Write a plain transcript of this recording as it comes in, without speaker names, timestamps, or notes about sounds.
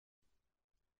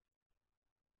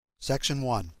Section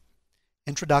 1.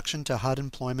 Introduction to HUD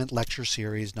Employment Lecture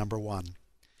Series Number 1.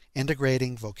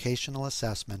 Integrating Vocational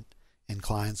Assessment in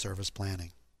Client Service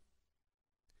Planning.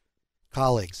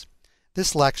 Colleagues,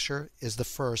 this lecture is the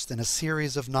first in a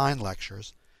series of 9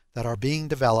 lectures that are being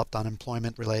developed on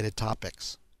employment-related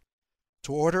topics.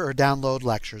 To order or download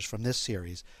lectures from this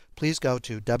series, please go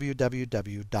to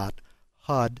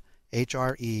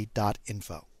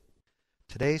www.hudhre.info.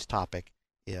 Today's topic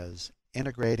is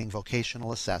integrating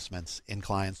vocational assessments in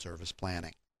client service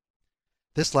planning.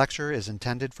 This lecture is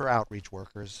intended for outreach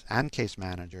workers and case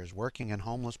managers working in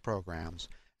homeless programs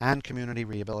and community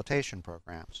rehabilitation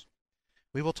programs.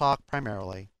 We will talk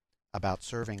primarily about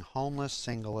serving homeless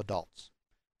single adults.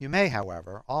 You may,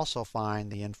 however, also find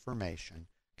the information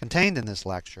contained in this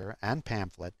lecture and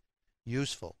pamphlet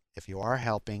useful if you are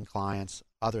helping clients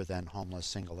other than homeless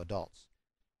single adults,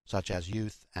 such as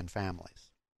youth and families.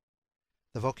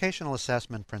 The vocational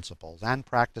assessment principles and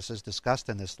practices discussed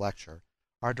in this lecture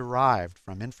are derived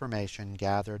from information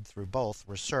gathered through both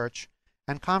research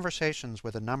and conversations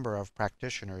with a number of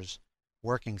practitioners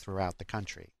working throughout the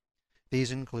country.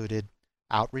 These included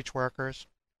outreach workers,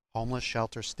 homeless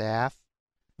shelter staff,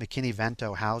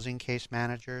 McKinney-Vento housing case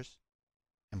managers,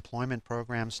 employment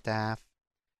program staff,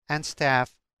 and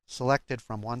staff selected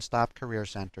from one-stop career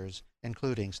centers,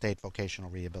 including state vocational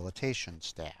rehabilitation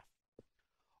staff.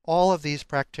 All of these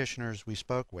practitioners we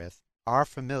spoke with are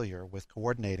familiar with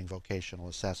coordinating vocational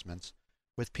assessments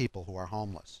with people who are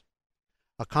homeless.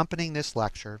 Accompanying this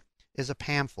lecture is a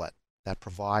pamphlet that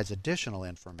provides additional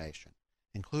information,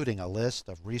 including a list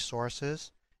of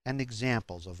resources and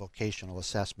examples of vocational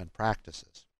assessment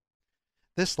practices.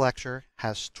 This lecture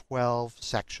has 12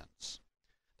 sections.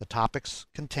 The topics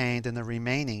contained in the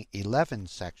remaining 11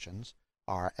 sections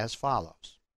are as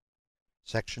follows.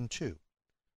 Section 2.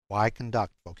 Why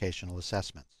conduct vocational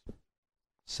assessments?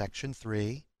 Section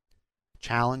 3.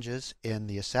 Challenges in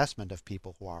the assessment of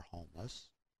people who are homeless.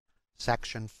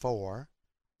 Section 4.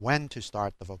 When to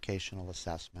start the vocational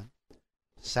assessment.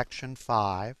 Section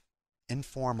 5.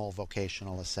 Informal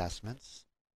vocational assessments.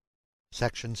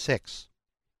 Section 6.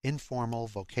 Informal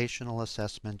vocational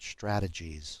assessment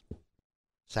strategies.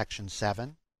 Section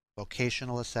 7.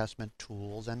 Vocational assessment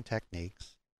tools and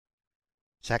techniques.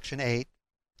 Section 8.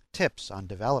 Tips on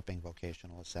developing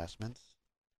vocational assessments.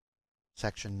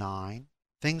 Section 9.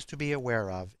 Things to be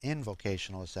aware of in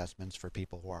vocational assessments for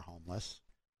people who are homeless.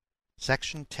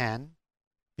 Section 10.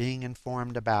 Being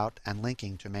informed about and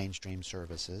linking to mainstream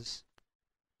services.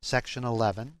 Section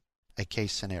 11. A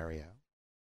case scenario.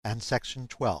 And Section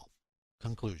 12.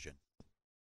 Conclusion.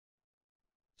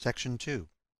 Section 2.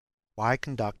 Why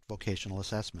conduct vocational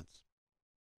assessments?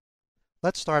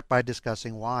 Let's start by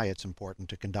discussing why it's important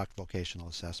to conduct vocational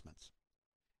assessments.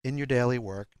 In your daily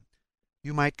work,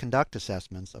 you might conduct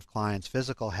assessments of clients'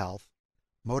 physical health,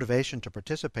 motivation to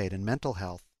participate in mental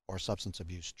health or substance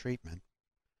abuse treatment,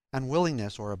 and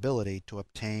willingness or ability to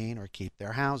obtain or keep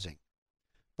their housing.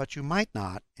 But you might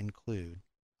not include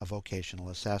a vocational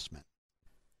assessment.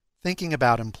 Thinking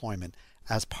about employment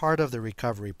as part of the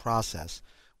recovery process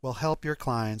will help your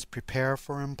clients prepare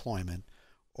for employment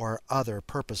or other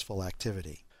purposeful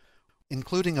activity.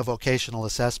 Including a vocational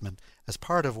assessment as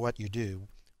part of what you do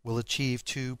will achieve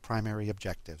 2 primary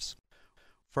objectives.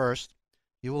 First,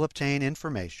 you will obtain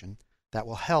information that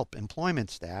will help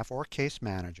employment staff or case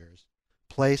managers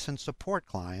place and support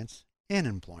clients in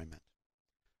employment.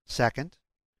 Second,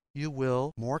 you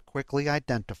will more quickly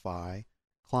identify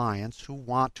clients who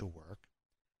want to work,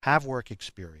 have work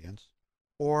experience,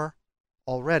 or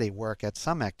already work at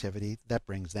some activity that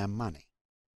brings them money.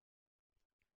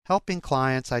 Helping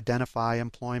clients identify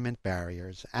employment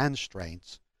barriers and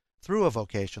strengths through a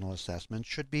vocational assessment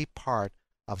should be part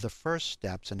of the first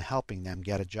steps in helping them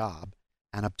get a job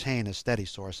and obtain a steady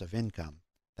source of income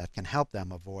that can help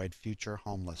them avoid future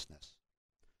homelessness.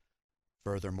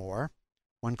 Furthermore,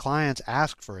 when clients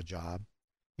ask for a job,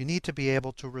 you need to be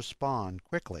able to respond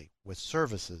quickly with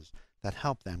services that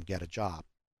help them get a job.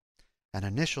 An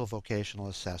initial vocational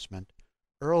assessment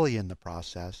early in the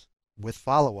process, with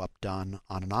follow-up done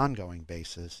on an ongoing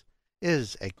basis,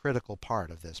 is a critical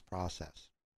part of this process.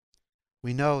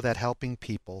 We know that helping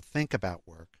people think about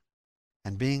work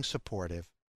and being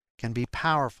supportive can be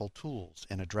powerful tools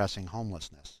in addressing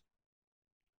homelessness.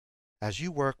 As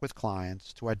you work with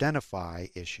clients to identify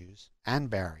issues and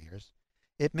barriers,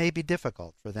 it may be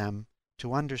difficult for them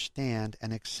to understand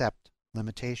and accept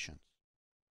limitations.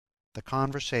 The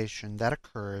conversation that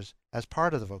occurs as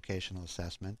part of the vocational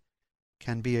assessment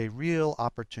can be a real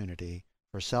opportunity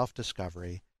for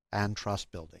self-discovery and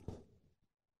trust building.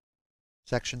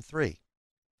 Section 3.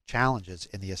 Challenges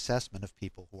in the assessment of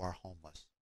people who are homeless.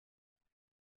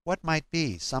 What might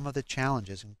be some of the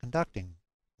challenges in conducting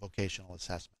vocational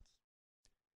assessments?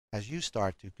 As you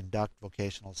start to conduct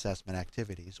vocational assessment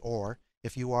activities, or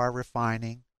if you are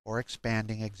refining or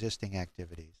expanding existing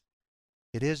activities,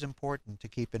 it is important to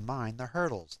keep in mind the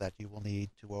hurdles that you will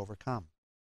need to overcome.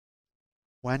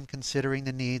 When considering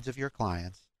the needs of your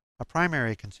clients, a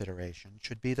primary consideration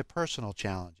should be the personal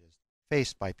challenges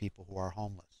faced by people who are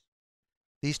homeless.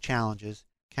 These challenges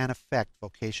can affect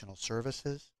vocational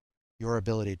services, your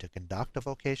ability to conduct a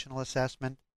vocational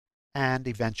assessment, and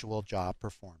eventual job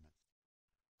performance.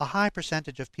 A high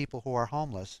percentage of people who are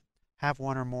homeless have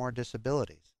one or more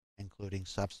disabilities, including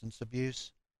substance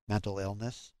abuse, mental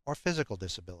illness, or physical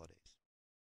disabilities.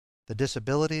 The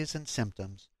disabilities and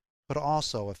symptoms could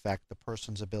also affect the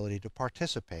person's ability to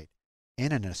participate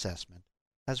in an assessment,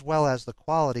 as well as the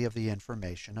quality of the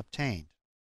information obtained.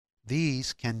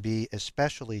 These can be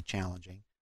especially challenging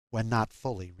when not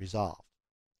fully resolved.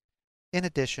 In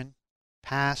addition,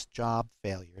 past job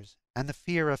failures and the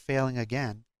fear of failing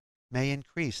again may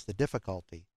increase the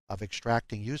difficulty of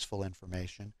extracting useful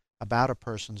information about a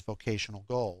person's vocational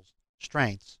goals,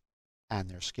 strengths, and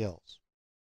their skills.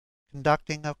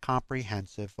 Conducting a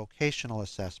comprehensive vocational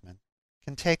assessment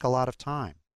can take a lot of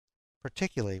time,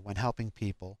 particularly when helping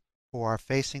people who are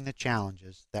facing the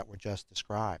challenges that were just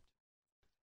described.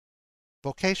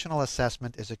 Vocational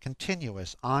assessment is a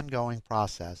continuous, ongoing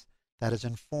process that is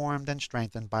informed and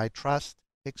strengthened by trust,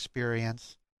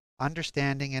 experience,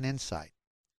 understanding, and insight.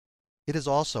 It is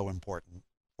also important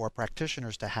for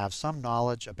practitioners to have some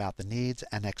knowledge about the needs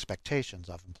and expectations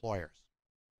of employers.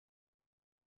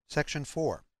 Section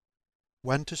 4.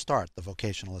 When to start the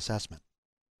vocational assessment.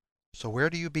 So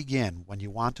where do you begin when you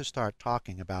want to start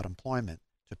talking about employment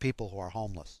to people who are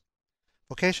homeless?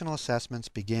 Vocational assessments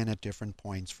begin at different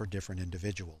points for different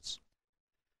individuals.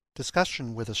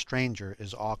 Discussion with a stranger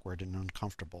is awkward and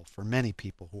uncomfortable for many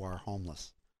people who are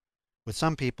homeless. With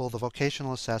some people, the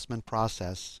vocational assessment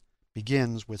process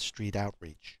begins with street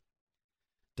outreach.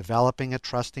 Developing a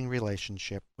trusting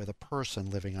relationship with a person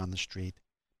living on the street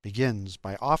begins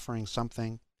by offering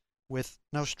something with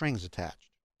no strings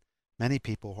attached. Many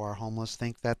people who are homeless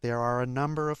think that there are a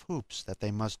number of hoops that they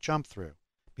must jump through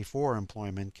before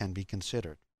employment can be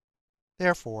considered.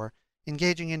 Therefore,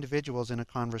 engaging individuals in a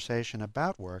conversation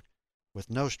about work with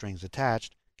no strings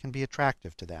attached can be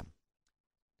attractive to them.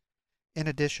 In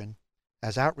addition,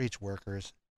 as outreach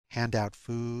workers hand out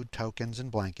food, tokens,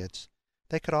 and blankets,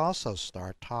 they could also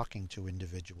start talking to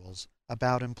individuals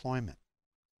about employment.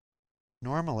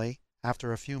 Normally,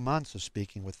 after a few months of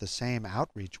speaking with the same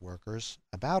outreach workers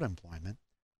about employment,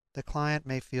 the client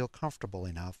may feel comfortable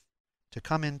enough to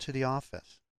come into the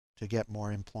office to get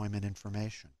more employment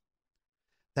information.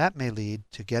 That may lead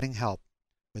to getting help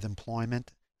with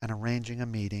employment and arranging a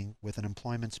meeting with an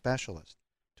employment specialist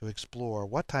to explore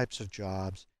what types of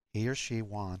jobs he or she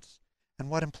wants and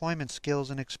what employment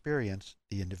skills and experience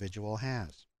the individual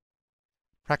has.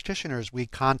 Practitioners we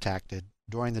contacted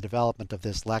during the development of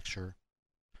this lecture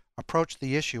approached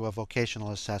the issue of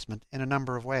vocational assessment in a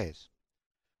number of ways.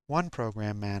 One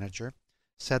program manager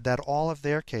said that all of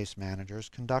their case managers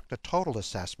conduct a total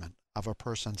assessment of a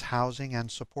person's housing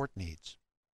and support needs.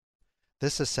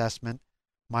 This assessment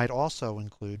might also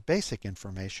include basic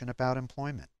information about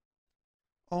employment.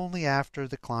 Only after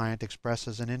the client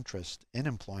expresses an interest in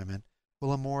employment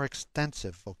will a more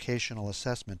extensive vocational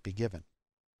assessment be given.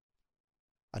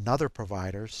 Another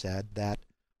provider said that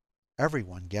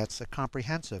everyone gets a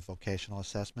comprehensive vocational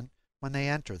assessment when they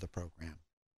enter the program.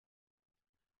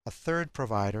 A third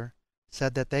provider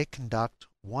said that they conduct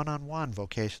one-on-one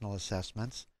vocational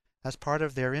assessments as part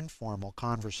of their informal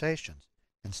conversations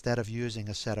instead of using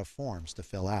a set of forms to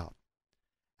fill out.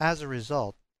 As a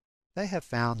result, they have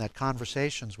found that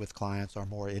conversations with clients are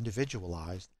more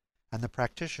individualized and the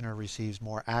practitioner receives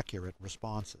more accurate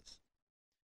responses.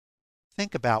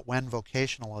 Think about when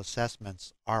vocational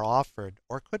assessments are offered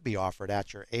or could be offered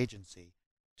at your agency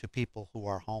to people who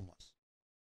are homeless.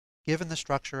 Given the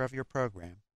structure of your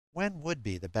program, when would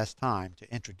be the best time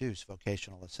to introduce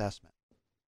vocational assessment?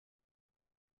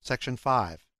 Section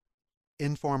 5.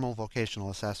 Informal vocational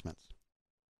assessments.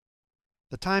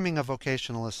 The timing of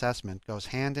vocational assessment goes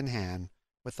hand in hand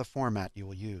with the format you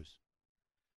will use.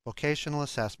 Vocational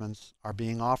assessments are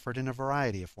being offered in a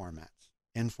variety of formats,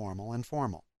 informal and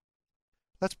formal.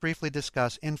 Let's briefly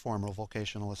discuss informal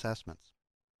vocational assessments.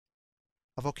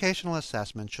 A vocational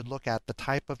assessment should look at the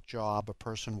type of job a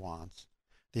person wants,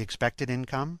 the expected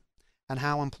income, and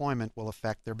how employment will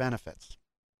affect their benefits.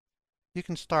 You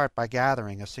can start by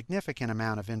gathering a significant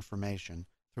amount of information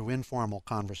through informal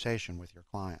conversation with your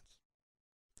clients.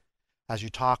 As you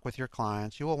talk with your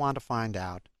clients, you will want to find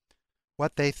out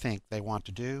what they think they want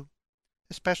to do,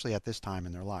 especially at this time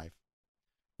in their life,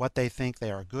 what they think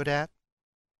they are good at,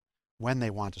 when they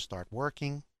want to start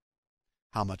working,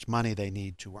 how much money they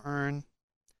need to earn,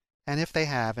 and if they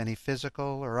have any physical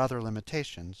or other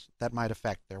limitations that might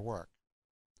affect their work.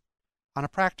 On a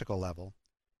practical level,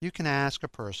 you can ask a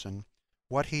person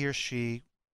what he or she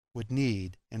would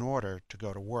need in order to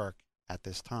go to work at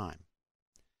this time.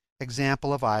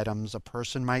 Example of items a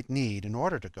person might need in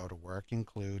order to go to work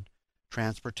include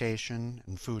transportation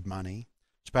and food money,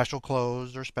 special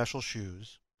clothes or special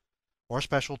shoes, or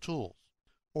special tools,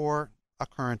 or a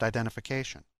current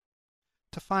identification.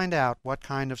 To find out what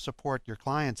kind of support your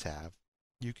clients have,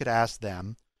 you could ask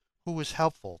them who is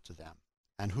helpful to them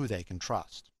and who they can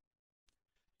trust.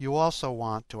 You also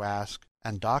want to ask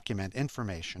and document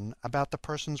information about the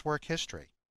person's work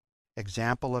history.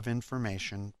 Example of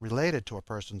information related to a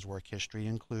person's work history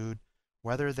include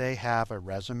whether they have a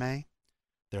resume,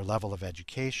 their level of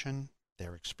education,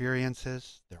 their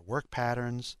experiences, their work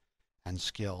patterns and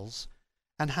skills,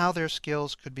 and how their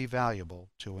skills could be valuable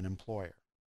to an employer.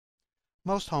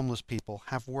 Most homeless people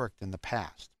have worked in the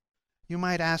past. You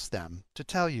might ask them to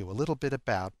tell you a little bit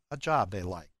about a job they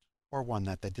liked or one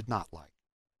that they did not like.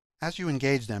 As you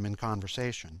engage them in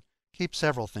conversation, keep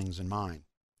several things in mind.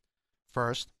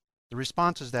 First, the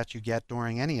responses that you get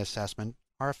during any assessment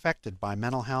are affected by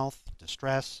mental health,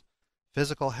 distress,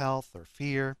 physical health, or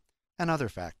fear, and other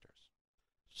factors.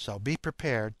 So be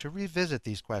prepared to revisit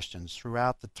these questions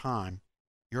throughout the time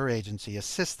your agency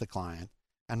assists the client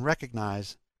and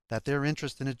recognize that their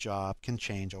interest in a job can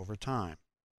change over time.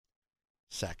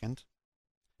 Second,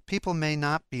 people may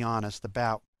not be honest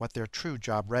about what their true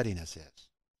job readiness is.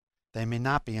 They may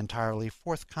not be entirely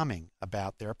forthcoming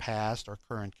about their past or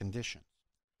current conditions.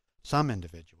 Some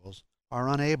individuals are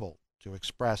unable to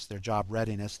express their job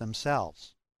readiness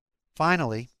themselves.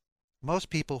 Finally, most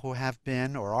people who have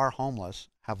been or are homeless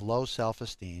have low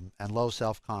self-esteem and low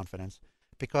self-confidence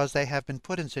because they have been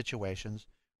put in situations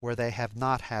where they have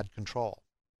not had control.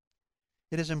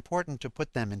 It is important to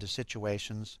put them into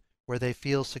situations where they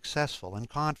feel successful and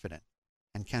confident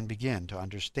and can begin to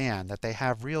understand that they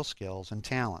have real skills and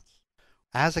talents.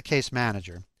 As a case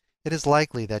manager, it is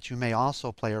likely that you may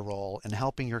also play a role in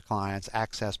helping your clients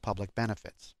access public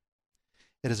benefits.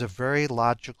 It is a very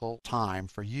logical time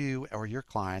for you or your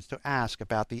clients to ask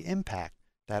about the impact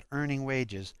that earning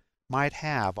wages might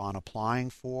have on applying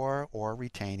for or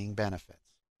retaining benefits.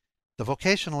 The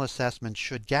vocational assessment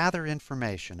should gather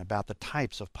information about the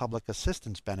types of public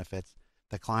assistance benefits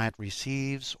the client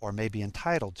receives or may be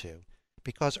entitled to,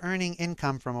 because earning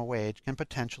income from a wage can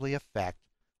potentially affect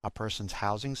a person's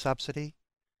housing subsidy,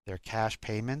 their cash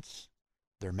payments,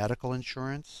 their medical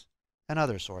insurance, and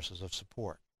other sources of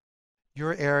support.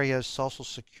 Your area's Social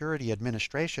Security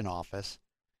Administration office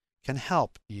can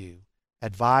help you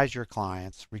advise your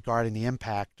clients regarding the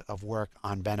impact of work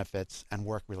on benefits and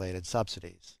work-related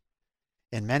subsidies.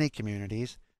 In many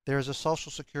communities, there is a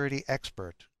Social Security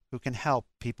expert who can help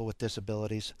people with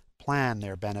disabilities plan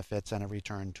their benefits and a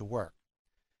return to work.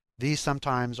 These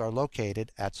sometimes are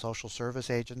located at social service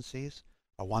agencies,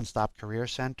 a one-stop career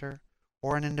center,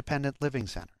 or an independent living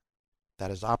center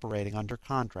that is operating under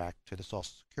contract to the Social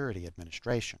Security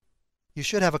Administration. You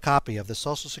should have a copy of the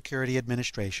Social Security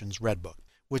Administration's Red Book,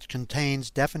 which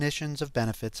contains definitions of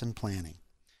benefits and planning.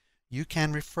 You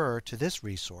can refer to this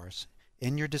resource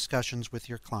in your discussions with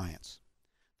your clients.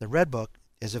 The Red Book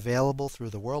is available through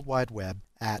the World Wide Web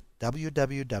at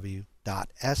www.ssa.gov.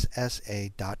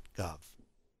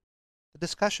 The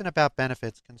discussion about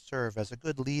benefits can serve as a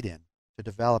good lead-in to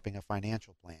developing a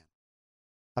financial plan.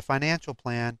 A financial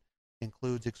plan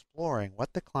includes exploring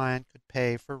what the client could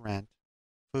pay for rent,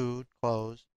 food,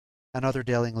 clothes, and other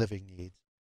daily living needs,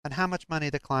 and how much money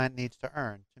the client needs to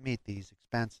earn to meet these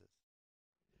expenses.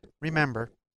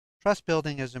 Remember, trust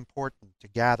building is important to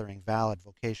gathering valid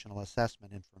vocational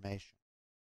assessment information.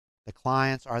 The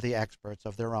clients are the experts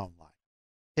of their own life.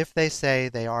 If they say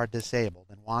they are disabled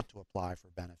and want to apply for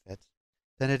benefits,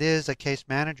 then it is a case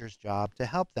manager's job to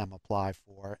help them apply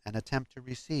for and attempt to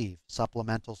receive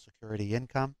supplemental security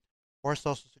income or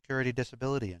Social Security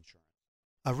disability insurance.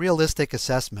 A realistic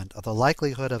assessment of the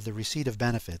likelihood of the receipt of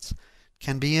benefits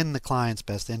can be in the client's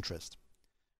best interest.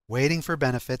 Waiting for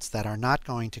benefits that are not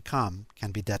going to come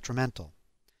can be detrimental.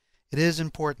 It is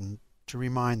important to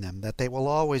remind them that they will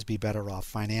always be better off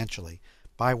financially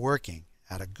by working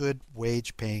at a good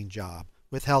wage-paying job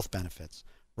with health benefits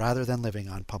rather than living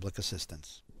on public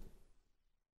assistance.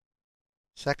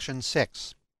 Section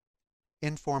 6.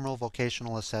 Informal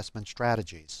Vocational Assessment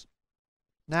Strategies.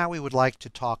 Now we would like to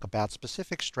talk about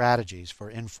specific strategies for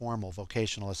informal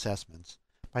vocational assessments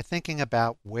by thinking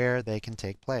about where they can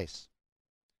take place.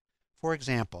 For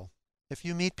example, if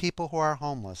you meet people who are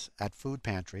homeless at food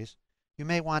pantries, you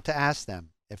may want to ask them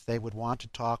if they would want to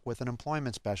talk with an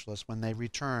employment specialist when they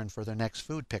return for their next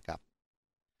food pickup.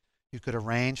 You could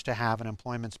arrange to have an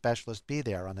employment specialist be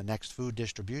there on the next food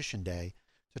distribution day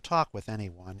to talk with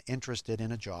anyone interested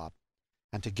in a job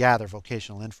and to gather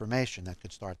vocational information that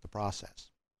could start the process.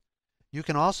 You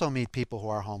can also meet people who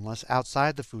are homeless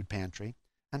outside the food pantry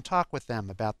and talk with them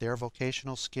about their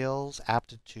vocational skills,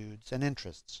 aptitudes, and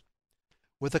interests.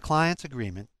 With the client's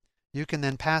agreement, you can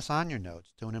then pass on your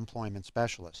notes to an employment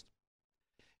specialist.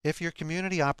 If your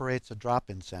community operates a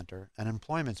drop-in center, an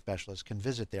employment specialist can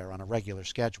visit there on a regular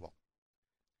schedule.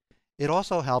 It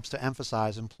also helps to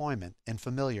emphasize employment in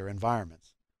familiar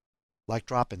environments, like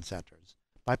drop-in centers,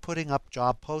 by putting up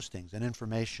job postings and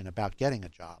information about getting a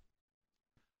job.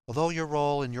 Although your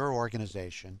role in your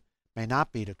organization may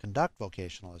not be to conduct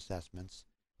vocational assessments,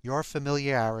 your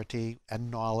familiarity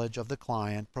and knowledge of the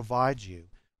client provides you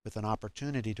with an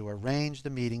opportunity to arrange the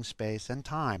meeting space and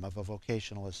time of a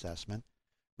vocational assessment,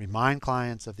 remind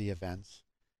clients of the events,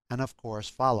 and of course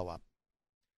follow up.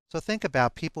 So think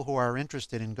about people who are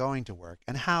interested in going to work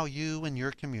and how you and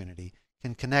your community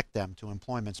can connect them to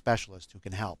employment specialists who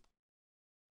can help.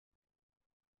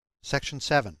 Section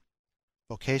 7.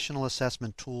 Vocational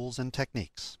Assessment Tools and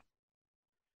Techniques.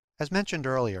 As mentioned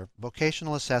earlier,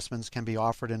 vocational assessments can be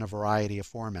offered in a variety of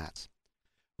formats.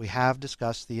 We have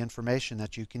discussed the information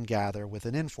that you can gather with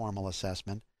an informal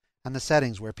assessment and the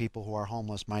settings where people who are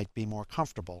homeless might be more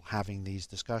comfortable having these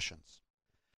discussions.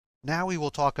 Now we will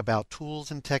talk about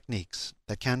tools and techniques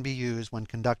that can be used when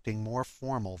conducting more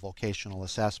formal vocational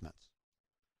assessments.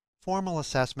 Formal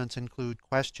assessments include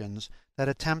questions that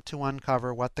attempt to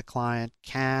uncover what the client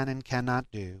can and cannot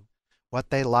do,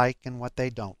 what they like and what they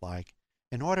don't like,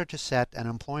 in order to set an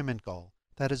employment goal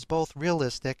that is both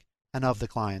realistic and of the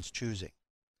client's choosing.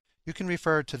 You can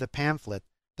refer to the pamphlet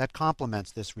that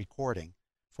complements this recording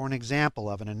for an example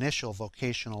of an initial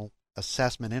vocational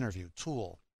assessment interview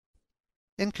tool.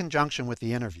 In conjunction with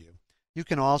the interview, you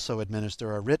can also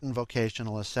administer a written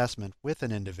vocational assessment with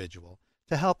an individual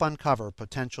to help uncover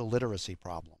potential literacy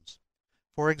problems.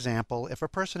 For example, if a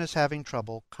person is having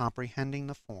trouble comprehending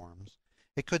the forms,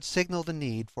 it could signal the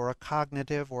need for a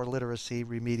cognitive or literacy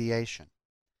remediation.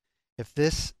 If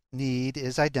this need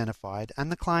is identified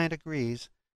and the client agrees,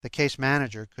 the case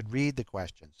manager could read the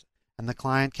questions, and the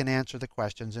client can answer the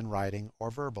questions in writing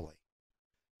or verbally.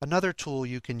 Another tool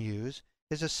you can use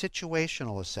is a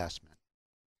situational assessment.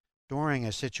 During a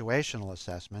situational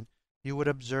assessment, you would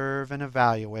observe and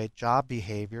evaluate job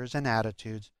behaviors and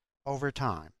attitudes over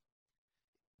time.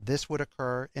 This would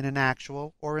occur in an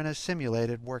actual or in a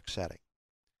simulated work setting.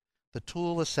 The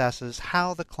tool assesses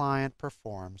how the client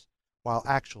performs while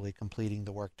actually completing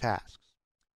the work tasks.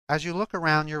 As you look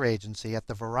around your agency at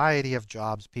the variety of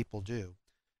jobs people do,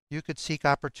 you could seek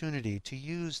opportunity to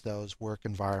use those work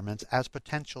environments as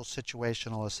potential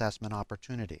situational assessment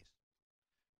opportunities.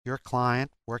 Your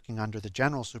client, working under the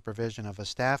general supervision of a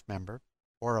staff member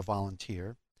or a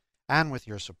volunteer, and with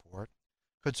your support,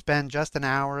 could spend just an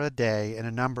hour a day in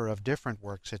a number of different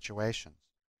work situations,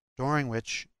 during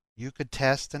which you could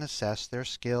test and assess their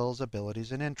skills,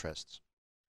 abilities, and interests.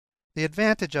 The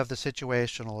advantage of the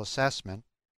situational assessment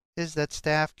is that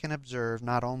staff can observe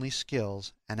not only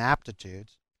skills and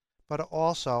aptitudes, but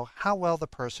also how well the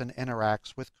person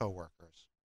interacts with coworkers.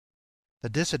 The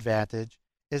disadvantage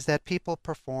is that people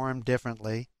perform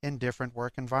differently in different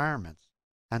work environments,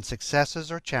 and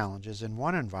successes or challenges in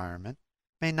one environment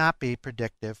may not be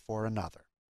predictive for another.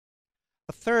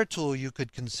 A third tool you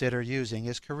could consider using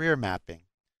is career mapping,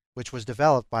 which was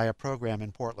developed by a program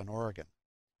in Portland, Oregon.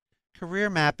 Career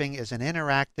mapping is an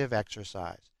interactive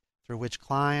exercise through which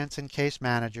clients and case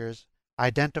managers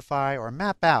identify or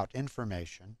map out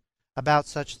information about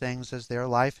such things as their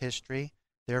life history,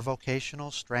 their vocational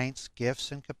strengths,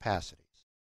 gifts, and capacities.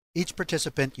 Each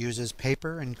participant uses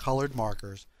paper and colored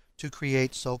markers to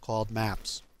create so-called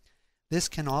maps. This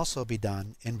can also be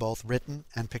done in both written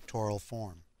and pictorial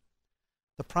form.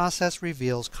 The process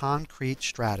reveals concrete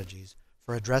strategies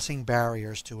for addressing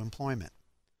barriers to employment.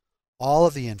 All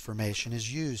of the information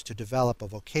is used to develop a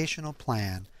vocational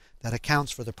plan that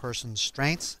accounts for the person's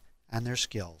strengths and their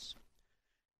skills.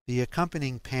 The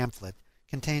accompanying pamphlet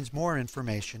contains more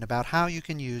information about how you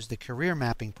can use the career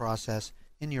mapping process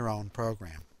in your own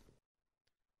program.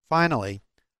 Finally,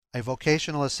 a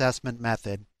vocational assessment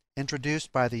method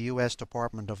introduced by the U.S.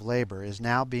 Department of Labor is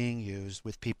now being used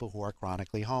with people who are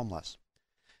chronically homeless.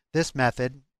 This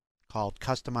method, called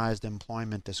Customized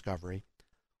Employment Discovery,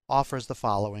 offers the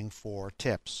following 4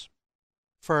 tips.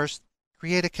 First,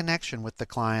 create a connection with the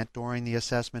client during the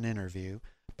assessment interview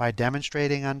by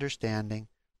demonstrating understanding,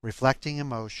 reflecting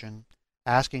emotion,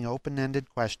 asking open-ended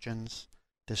questions,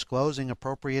 disclosing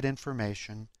appropriate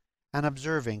information, and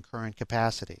observing current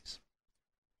capacities.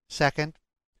 Second,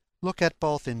 look at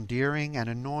both endearing and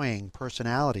annoying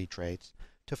personality traits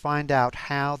to find out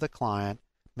how the client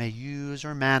may use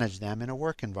or manage them in a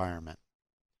work environment.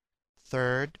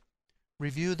 Third,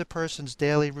 review the person's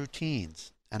daily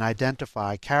routines and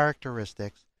identify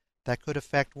characteristics that could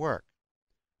affect work.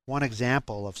 One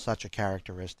example of such a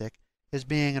characteristic is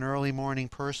being an early morning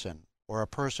person or a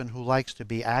person who likes to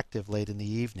be active late in the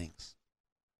evenings.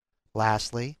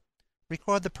 Lastly,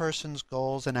 record the person's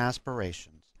goals and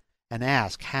aspirations and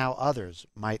ask how others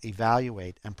might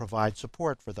evaluate and provide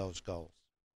support for those goals.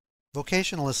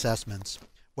 Vocational assessments,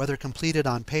 whether completed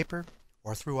on paper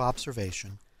or through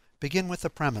observation, begin with the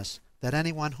premise that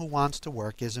anyone who wants to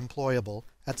work is employable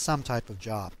at some type of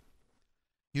job.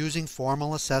 Using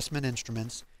formal assessment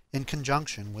instruments in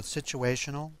conjunction with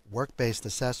situational, work-based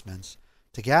assessments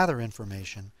to gather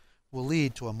information will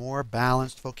lead to a more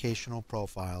balanced vocational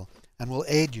profile and will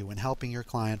aid you in helping your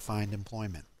client find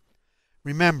employment.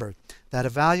 Remember that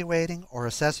evaluating or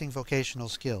assessing vocational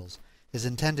skills is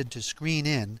intended to screen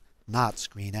in, not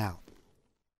screen out.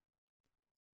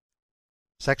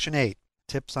 Section 8.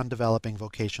 Tips on developing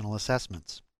vocational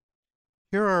assessments.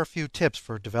 Here are a few tips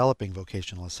for developing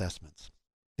vocational assessments.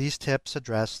 These tips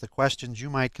address the questions you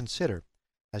might consider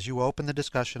as you open the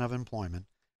discussion of employment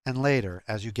and later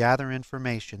as you gather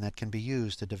information that can be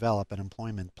used to develop an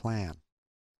employment plan.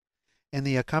 In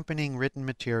the accompanying written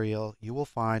material, you will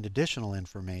find additional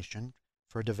information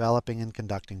for developing and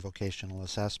conducting vocational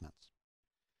assessments.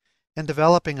 In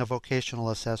developing a vocational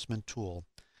assessment tool,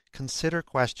 consider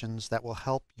questions that will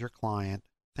help your client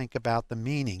think about the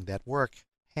meaning that work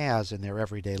has in their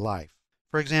everyday life.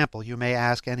 For example, you may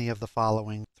ask any of the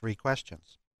following 3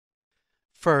 questions.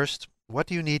 First, what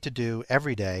do you need to do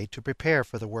every day to prepare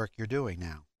for the work you're doing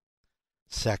now?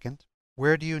 Second,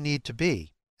 where do you need to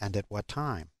be and at what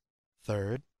time?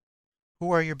 Third,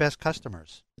 who are your best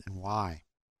customers and why?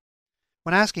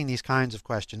 When asking these kinds of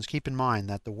questions, keep in mind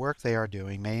that the work they are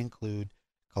doing may include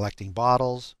collecting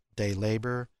bottles, day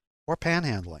labor, or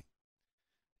panhandling.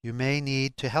 You may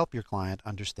need to help your client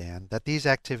understand that these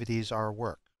activities are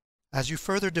work. As you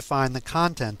further define the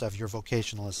content of your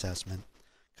vocational assessment,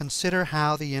 consider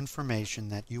how the information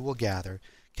that you will gather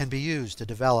can be used to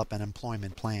develop an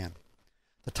employment plan.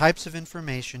 The types of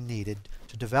information needed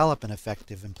to develop an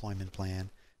effective employment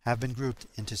plan have been grouped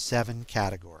into 7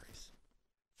 categories.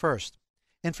 First,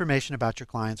 information about your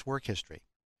client's work history.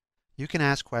 You can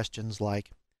ask questions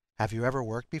like, have you ever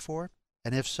worked before?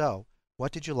 And if so,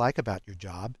 what did you like about your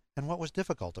job and what was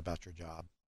difficult about your job?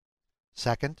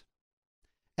 Second,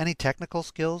 any technical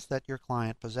skills that your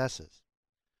client possesses.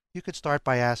 You could start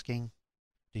by asking,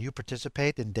 do you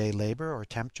participate in day labor or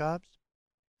temp jobs?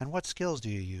 And what skills do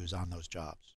you use on those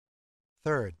jobs?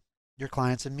 Third, your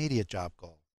client's immediate job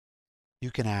goal. You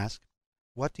can ask,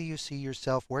 what do you see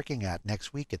yourself working at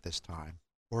next week at this time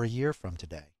or a year from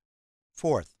today?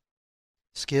 Fourth,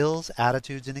 skills,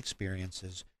 attitudes, and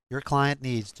experiences your client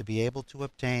needs to be able to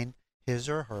obtain his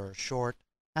or her short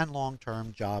and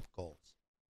long-term job goals.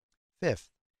 Fifth,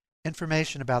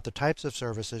 information about the types of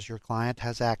services your client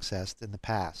has accessed in the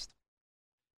past.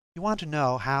 You want to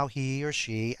know how he or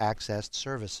she accessed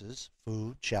services,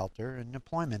 food, shelter, and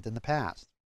employment in the past.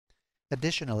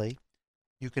 Additionally,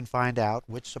 you can find out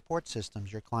which support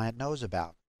systems your client knows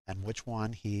about and which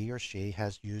one he or she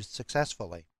has used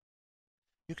successfully.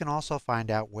 You can also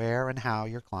find out where and how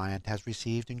your client has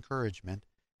received encouragement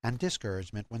and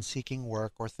discouragement when seeking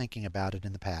work or thinking about it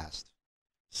in the past.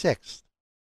 Sixth,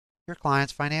 your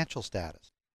client's financial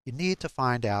status. You need to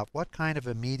find out what kind of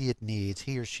immediate needs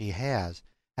he or she has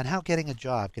and how getting a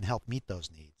job can help meet those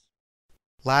needs.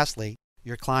 Lastly,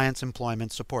 your client's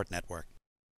employment support network.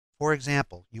 For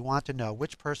example, you want to know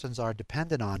which persons are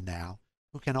dependent on now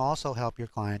who can also help your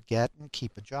client get and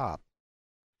keep a job.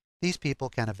 These people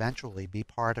can eventually be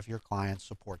part of your client's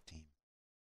support team.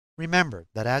 Remember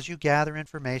that as you gather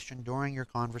information during your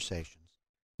conversations,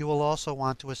 you will also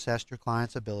want to assess your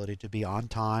client's ability to be on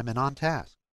time and on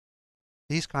task.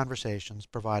 These conversations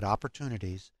provide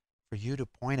opportunities for you to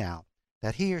point out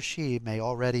that he or she may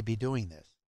already be doing this,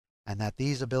 and that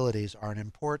these abilities are an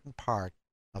important part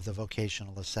of the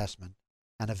vocational assessment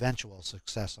and eventual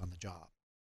success on the job.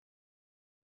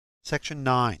 Section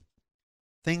 9.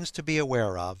 Things to be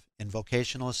aware of in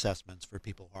vocational assessments for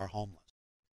people who are homeless.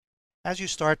 As you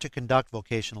start to conduct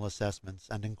vocational assessments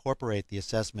and incorporate the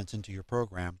assessments into your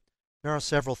program, there are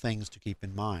several things to keep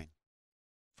in mind.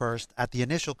 First, at the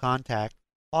initial contact,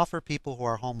 offer people who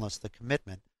are homeless the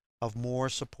commitment of more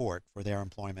support for their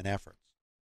employment efforts,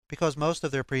 because most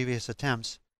of their previous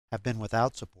attempts have been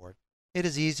without support, it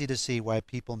is easy to see why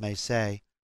people may say,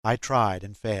 "I tried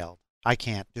and failed. I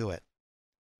can't do it."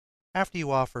 After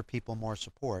you offer people more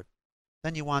support,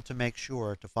 then you want to make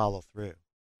sure to follow through.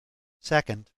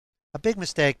 Second, a big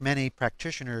mistake many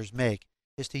practitioners make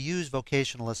is to use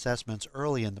vocational assessments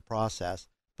early in the process,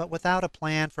 but without a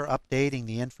plan for updating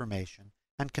the information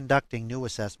and conducting new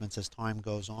assessments as time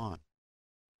goes on.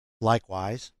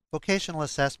 Likewise, vocational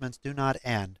assessments do not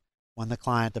end when the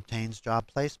client obtains job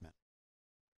placement.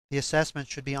 The assessment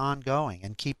should be ongoing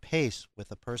and keep pace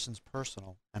with a person's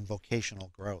personal and vocational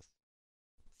growth.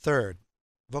 Third,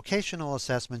 vocational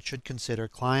assessment should consider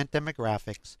client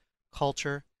demographics,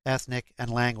 culture, ethnic, and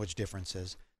language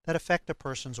differences that affect a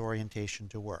person's orientation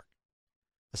to work.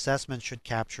 Assessment should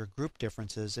capture group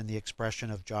differences in the expression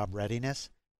of job readiness,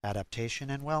 adaptation,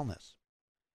 and wellness.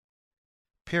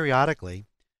 Periodically,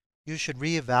 you should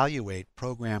reevaluate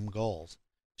program goals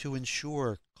to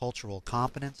ensure cultural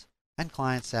competence and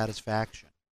client satisfaction.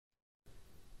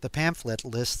 The pamphlet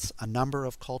lists a number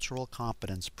of cultural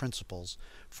competence principles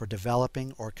for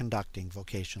developing or conducting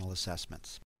vocational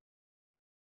assessments.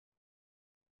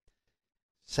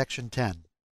 Section 10.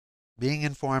 Being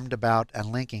informed about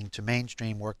and linking to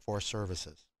mainstream workforce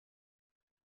services.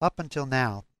 Up until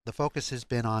now, the focus has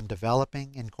been on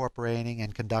developing, incorporating,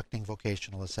 and conducting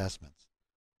vocational assessments.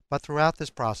 But throughout this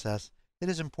process, it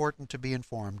is important to be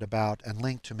informed about and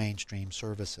linked to mainstream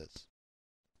services.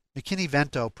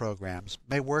 McKinney-Vento programs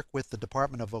may work with the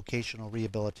Department of Vocational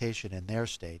Rehabilitation in their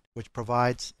state, which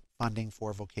provides funding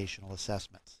for vocational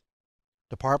assessments.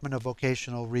 Department of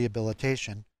Vocational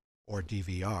Rehabilitation, or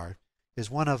DVR, is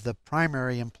one of the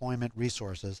primary employment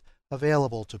resources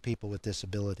available to people with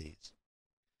disabilities.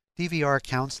 DVR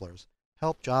counselors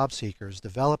help job seekers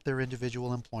develop their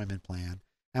individual employment plan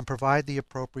and provide the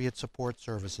appropriate support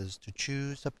services to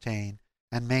choose, obtain,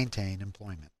 and maintain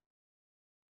employment.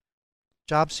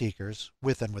 Job seekers,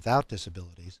 with and without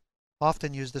disabilities,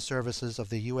 often use the services of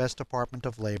the U.S. Department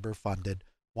of Labor-funded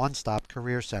one-stop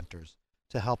career centers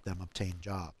to help them obtain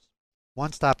jobs.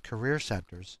 One-stop career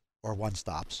centers, or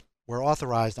one-stops, were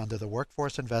authorized under the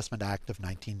Workforce Investment Act of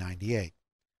 1998.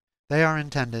 They are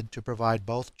intended to provide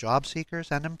both job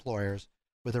seekers and employers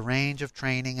with a range of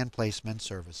training and placement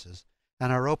services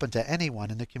and are open to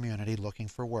anyone in the community looking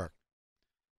for work.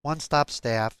 One-stop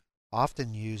staff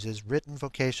often uses written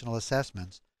vocational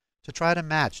assessments to try to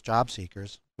match job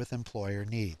seekers with employer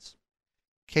needs.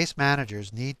 Case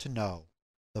managers need to know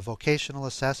the vocational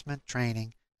assessment,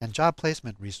 training, and job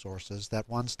placement resources that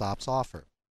one-stops offer.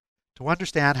 To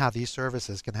understand how these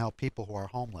services can help people who are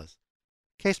homeless,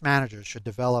 case managers should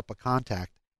develop a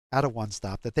contact at a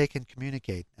one-stop that they can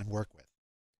communicate and work with.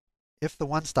 If the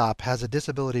one-stop has a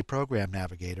disability program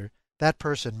navigator, that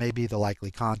person may be the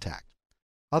likely contact.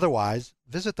 Otherwise,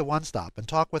 visit the one-stop and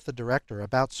talk with the director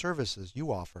about services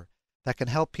you offer that can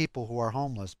help people who are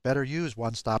homeless better use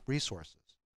one-stop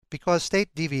resources. Because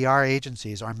state DVR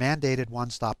agencies are mandated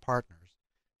one-stop partners,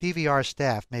 DVR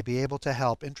staff may be able to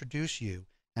help introduce you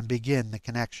and begin the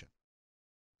connection.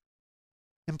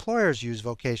 Employers use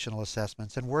vocational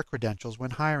assessments and work credentials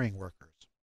when hiring workers.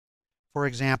 For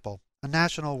example, a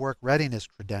National Work Readiness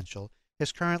Credential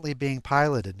is currently being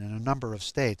piloted in a number of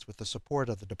states with the support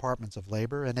of the Departments of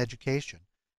Labor and Education,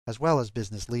 as well as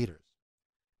business leaders.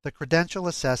 The credential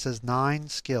assesses 9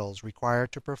 skills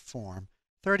required to perform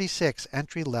 36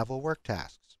 entry-level work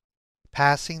tasks.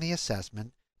 Passing the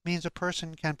assessment means a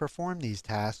person can perform these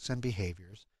tasks and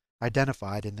behaviors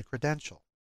identified in the credential.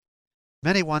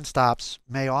 Many one-stops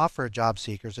may offer job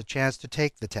seekers a chance to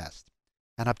take the test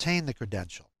and obtain the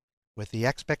credential, with the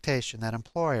expectation that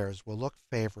employers will look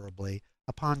favorably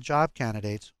upon job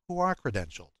candidates who are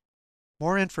credentialed.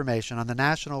 More information on the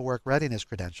National Work Readiness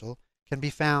Credential can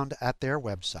be found at their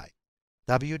website,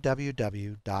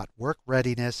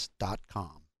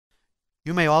 www.workreadiness.com.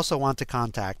 You may also want to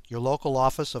contact your local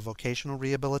Office of Vocational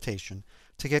Rehabilitation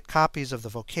to get copies of the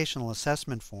vocational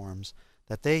assessment forms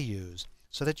that they use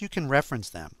so that you can reference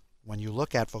them when you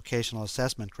look at vocational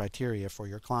assessment criteria for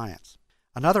your clients.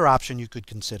 Another option you could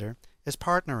consider is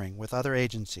partnering with other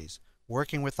agencies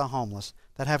working with the homeless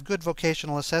that have good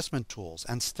vocational assessment tools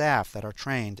and staff that are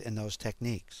trained in those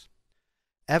techniques.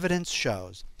 Evidence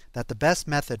shows that the best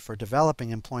method for developing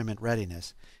employment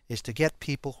readiness is to get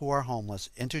people who are homeless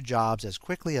into jobs as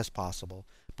quickly as possible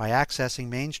by accessing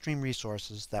mainstream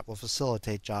resources that will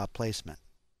facilitate job placement.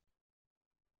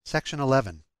 Section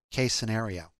 11. Case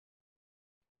Scenario.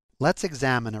 Let's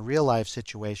examine a real-life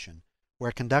situation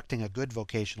where conducting a good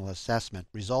vocational assessment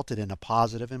resulted in a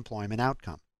positive employment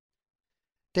outcome.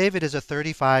 David is a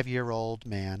 35-year-old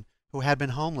man who had been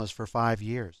homeless for 5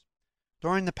 years.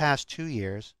 During the past 2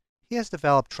 years, he has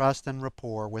developed trust and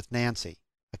rapport with Nancy,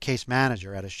 a case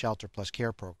manager at a shelter plus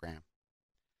care program.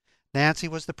 Nancy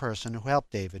was the person who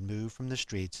helped David move from the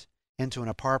streets into an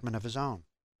apartment of his own.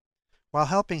 While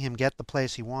helping him get the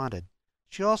place he wanted,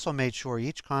 she also made sure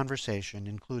each conversation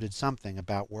included something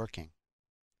about working.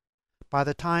 By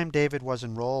the time David was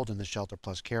enrolled in the Shelter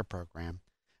Plus Care program,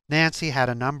 Nancy had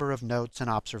a number of notes and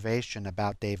observation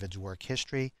about David's work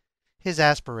history, his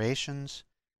aspirations,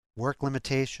 work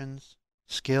limitations,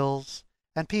 skills,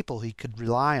 and people he could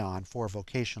rely on for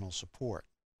vocational support.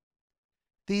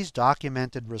 These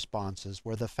documented responses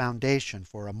were the foundation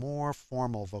for a more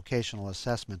formal vocational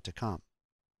assessment to come.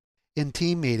 In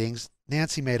team meetings,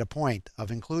 Nancy made a point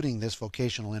of including this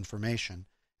vocational information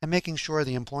and making sure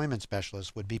the employment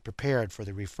specialist would be prepared for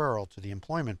the referral to the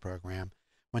employment program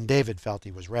when David felt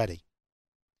he was ready.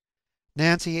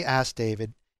 Nancy asked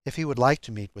David if he would like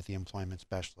to meet with the employment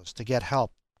specialist to get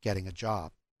help getting a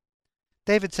job.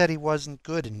 David said he wasn't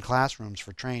good in classrooms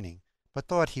for training, but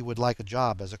thought he would like a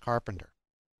job as a carpenter.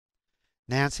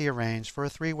 Nancy arranged for a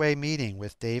three-way meeting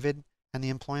with David and the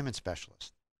employment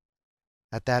specialist.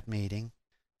 At that meeting,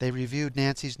 they reviewed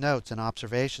Nancy's notes and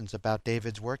observations about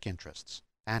David's work interests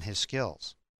and his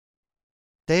skills.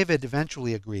 David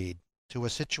eventually agreed to a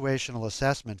situational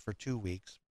assessment for 2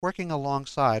 weeks, working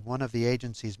alongside one of the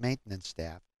agency's maintenance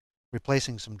staff,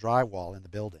 replacing some drywall in the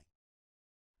building.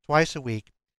 Twice a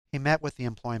week, he met with the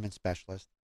employment specialist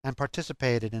and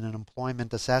participated in an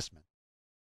employment assessment.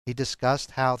 He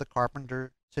discussed how the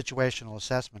carpenter situational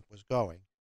assessment was going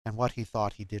and what he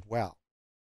thought he did well.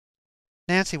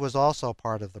 Nancy was also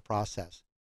part of the process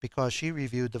because she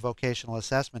reviewed the vocational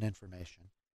assessment information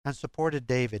and supported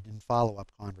David in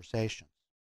follow-up conversations.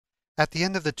 At the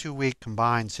end of the 2-week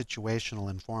combined situational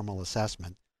and formal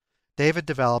assessment, David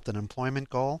developed an employment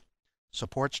goal,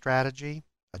 support strategy,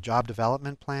 a job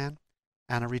development plan,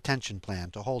 and a retention plan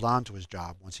to hold on to his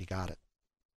job once he got it.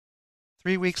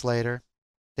 3 weeks later,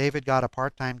 David got a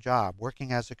part-time job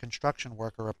working as a construction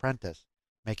worker apprentice,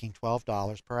 making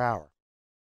 $12 per hour.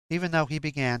 Even though he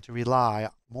began to rely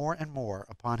more and more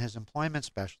upon his employment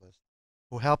specialist,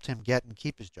 who helped him get and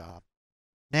keep his job,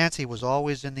 Nancy was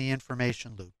always in the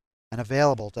information loop and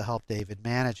available to help David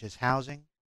manage his housing,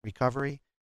 recovery,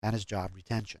 and his job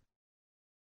retention.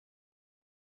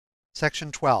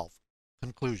 Section 12.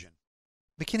 Conclusion.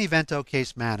 McKinney-Vento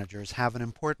case managers have an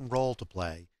important role to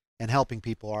play in helping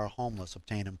people who are homeless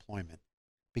obtain employment,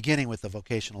 beginning with the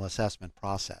vocational assessment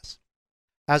process.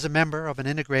 As a member of an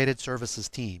integrated services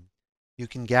team, you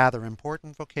can gather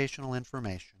important vocational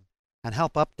information and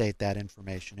help update that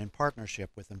information in partnership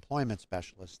with employment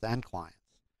specialists and clients,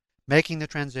 making the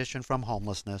transition from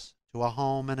homelessness to a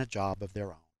home and a job of their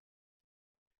own.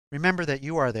 Remember that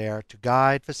you are there to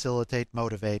guide, facilitate,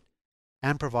 motivate,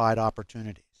 and provide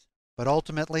opportunities, but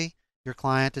ultimately your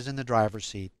client is in the driver's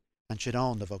seat and should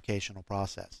own the vocational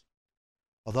process.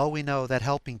 Although we know that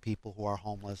helping people who are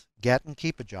homeless get and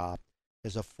keep a job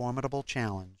is a formidable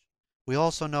challenge, we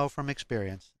also know from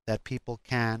experience that people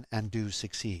can and do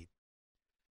succeed.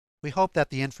 We hope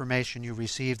that the information you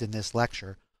received in this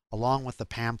lecture, along with the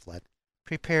pamphlet,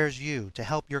 prepares you to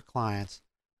help your clients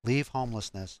leave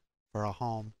homelessness for a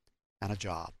home and a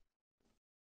job.